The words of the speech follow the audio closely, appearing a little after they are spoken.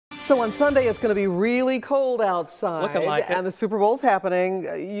So on Sunday, it's going to be really cold outside. It's looking like it. And the Super Bowl's happening.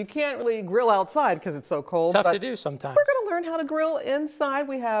 You can't really grill outside because it's so cold. Tough to do sometimes. We're going to learn how to grill inside.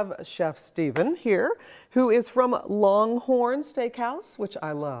 We have Chef Steven here, who is from Longhorn Steakhouse, which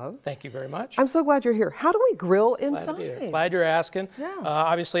I love. Thank you very much. I'm so glad you're here. How do we grill inside? Glad you're asking. Yeah.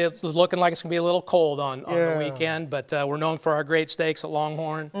 Obviously, it's looking like it's going to be a little cold on the weekend, but we're known for our great steaks at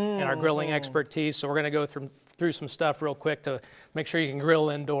Longhorn and our grilling expertise. So we're going to go through some stuff real quick to make sure you can grill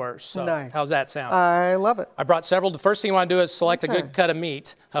indoors. So nice. How's that sound? I love it. I brought several. The first thing you want to do is select a good cut of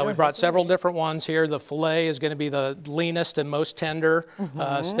meat. We brought several different ones here. The filet is going to be the leanest and most tender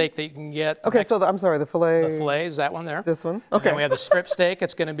steak that you can get. Okay, so I'm sorry, the filet. The filet is that one there. This one? Okay. And then we have the strip steak.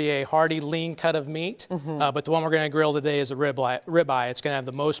 It's going to be a hearty, lean cut of meat. But the one we're going to grill today is a ribeye. It's going to have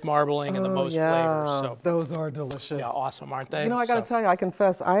the most marbling and the most flavors. So those are delicious. Yeah, awesome, aren't they? You know, I got to tell you, I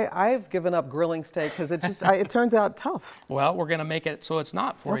confess, I've given up grilling steak because it just it turns out tough. Well, we're going to make it so it's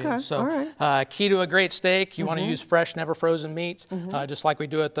not for you. So, all right. Key to a great steak, you want to use fresh, never frozen meats, just like we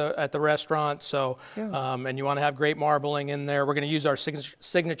do at the restaurant. So, and you want to have great marbling in there. We're going to use our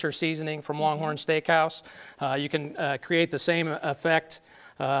signature seasoning from Longhorn Steakhouse. You can create the same effect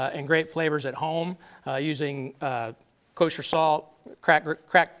and great flavors at home using kosher salt,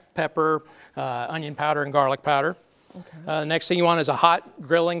 cracked pepper, onion powder, and garlic powder. Okay. The next thing you want is a hot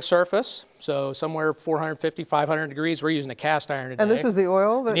grilling surface. So somewhere 450, 500 degrees. We're using a cast iron today. And this is the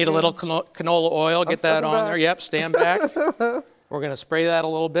oil? You need a little canola oil. Get that on there. Yep, stand back. We're going to spray that a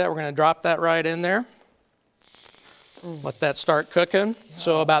little bit. We're going to drop that right in there. Let that start cooking.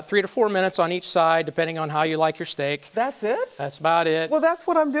 So about 3 to 4 minutes on each side, depending on how you like your steak. That's it? That's about it. Well, that's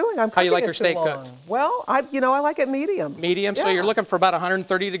what I'm doing. How you like your steak cooked? Well, I like it medium. Medium. So you're looking for about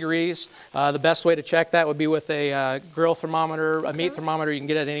 130 degrees. The best way to check that would be with a grill thermometer, a meat thermometer you can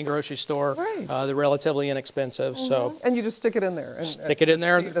get at any grocery store. Right. They're relatively inexpensive. So. And you just stick it in there. And, stick it in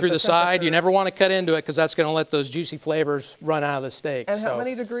there through the side. You never want to cut into it because that's going to let those juicy flavors run out of the steak. And how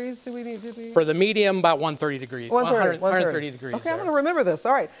many degrees do we need to be? For the medium, about 130 degrees. 130 degrees. Okay, I'm going to remember this.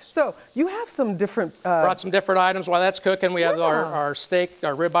 All right. So you have some different. Brought some different items while that's cooking. We have our steak,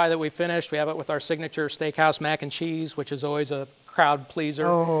 our ribeye that we finished. We have it with our signature steakhouse mac and cheese, which is always a crowd pleaser.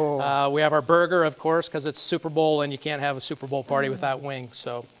 We have our burger, of course, because it's Super Bowl and you can't have a Super Bowl party without wings.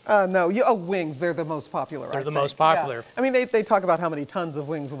 So. No, wings, they're the most popular. They're the most popular. Yeah. I mean, they talk about how many tons of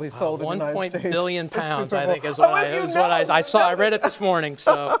wings will be sold in the United States. 1 billion pounds, I think, is what I saw. I read it this morning.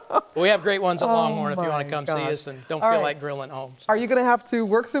 So we have great ones at Longhorn if you want to come see us and don't feel like grilling at home. So. Are you going to have to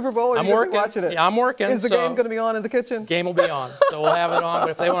work Super Bowl? Or I'm working. Watching it? Yeah, I'm working. Is the game going to be on in the kitchen? Game will be on. So we'll have it on. But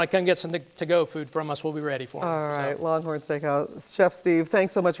if they want to come get some to-go food from us, we'll be ready for them. All right, Longhorn Steakhouse. Chef Steve,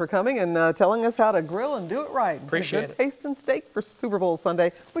 thanks so much for coming and telling us how to grill and do it right. Appreciate it. Good tasting steak for Super Bowl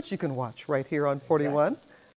Sunday, which you can watch right here on 41.